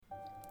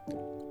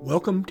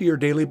Welcome to your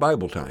daily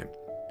Bible time.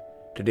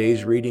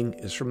 Today's reading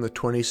is from the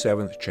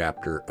 27th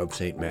chapter of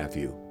St.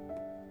 Matthew.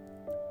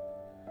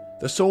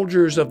 The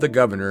soldiers of the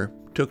governor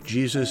took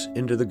Jesus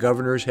into the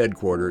governor's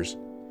headquarters,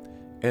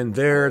 and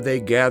there they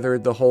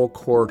gathered the whole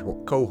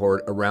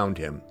cohort around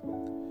him.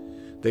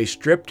 They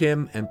stripped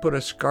him and put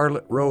a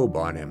scarlet robe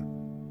on him,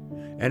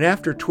 and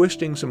after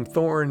twisting some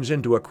thorns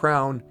into a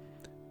crown,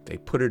 they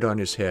put it on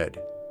his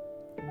head.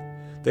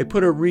 They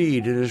put a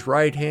reed in his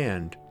right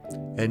hand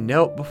and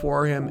knelt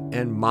before him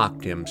and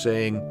mocked him,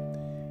 saying,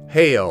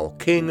 "Hail,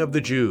 King of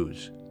the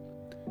Jews!"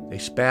 They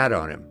spat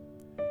on him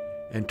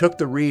and took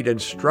the reed and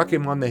struck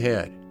him on the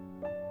head.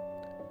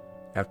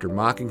 After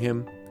mocking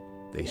him,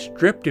 they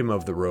stripped him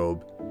of the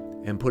robe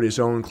and put his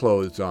own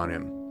clothes on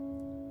him.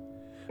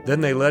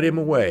 Then they led him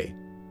away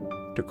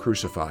to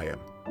crucify him.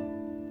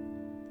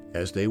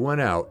 As they went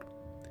out,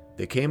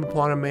 they came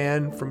upon a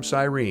man from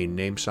Cyrene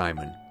named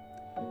Simon,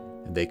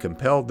 and they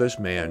compelled this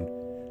man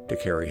to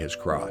carry his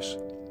cross.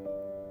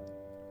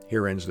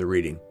 Here ends the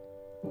reading.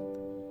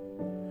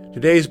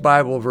 Today's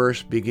Bible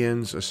verse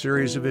begins a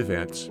series of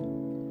events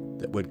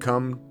that would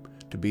come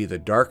to be the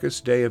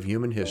darkest day of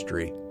human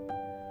history,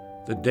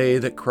 the day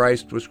that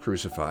Christ was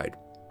crucified.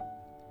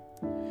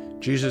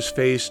 Jesus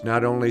faced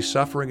not only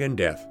suffering and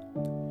death,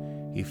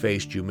 he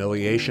faced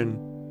humiliation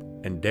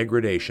and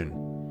degradation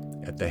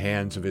at the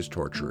hands of his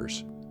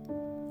torturers.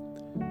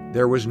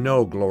 There was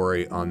no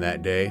glory on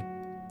that day.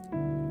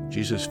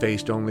 Jesus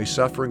faced only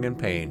suffering and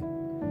pain,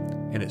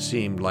 and it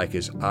seemed like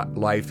his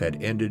life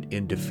had ended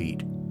in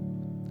defeat.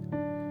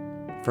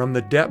 From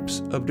the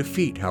depths of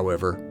defeat,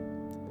 however,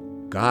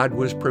 God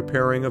was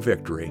preparing a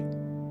victory.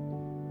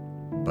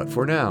 But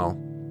for now,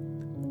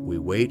 we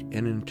wait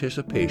in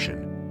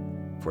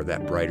anticipation for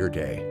that brighter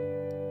day.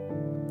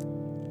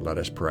 Let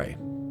us pray.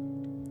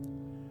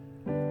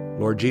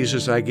 Lord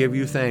Jesus, I give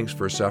you thanks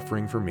for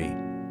suffering for me.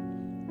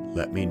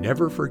 Let me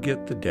never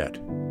forget the debt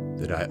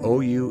that I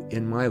owe you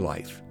in my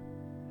life,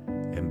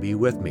 and be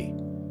with me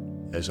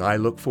as I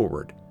look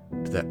forward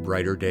to that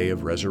brighter day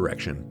of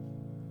resurrection.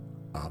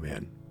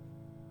 Amen.